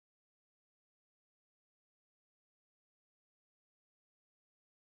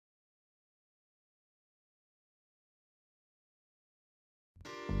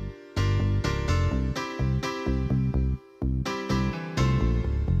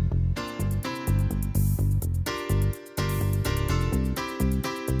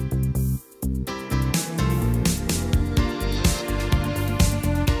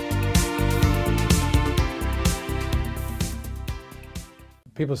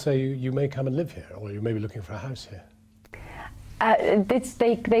people say you may come and live here, or you may be looking for a house here.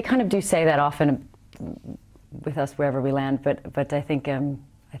 They kind of do say that often with us wherever we land, but I think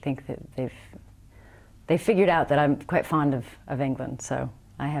that they've figured out that I'm quite fond of England. So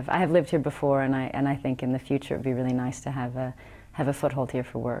I have lived here before, and I think in the future it'd be really nice to have a foothold here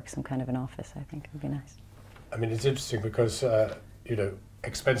for work, some kind of an office. I think would be nice. I mean, it's interesting because you know,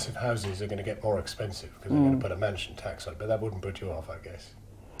 expensive houses are going to get more expensive because they're going to put a mansion tax on it, but that wouldn't put you off, I guess.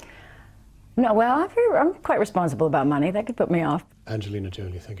 No, well, I'm quite responsible about money. That could put me off. Angelina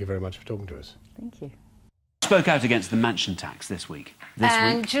Jolie, thank you very much for talking to us. Thank you. Spoke out against the mansion tax this week.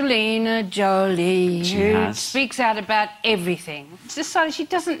 Angelina Jolie, She who has. speaks out about everything, decided she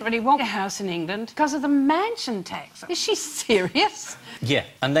doesn't really want a house in England because of the mansion tax. Is she serious? Yeah,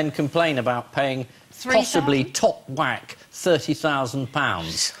 and then complain about paying possibly top whack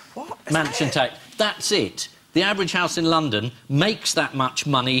 £30,000. What? Mansion tax. That's it. The average house in London makes that much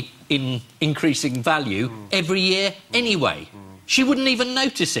money in increasing value every year anyway. She wouldn't even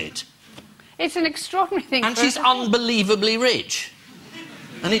notice it. It's an extraordinary thing. And she's unbelievably rich.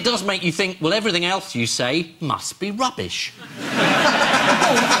 And it does make you think, well, everything else you say must be rubbish.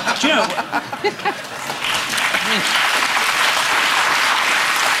 Do you know...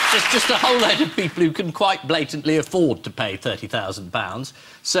 Just a whole load of people who can quite blatantly afford to pay £30,000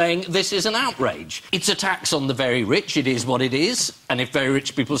 saying this is an outrage. It's a tax on the very rich, it is what it is, and if very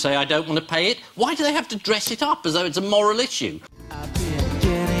rich people say I don't want to pay it, why do they have to dress it up as though it's a moral issue?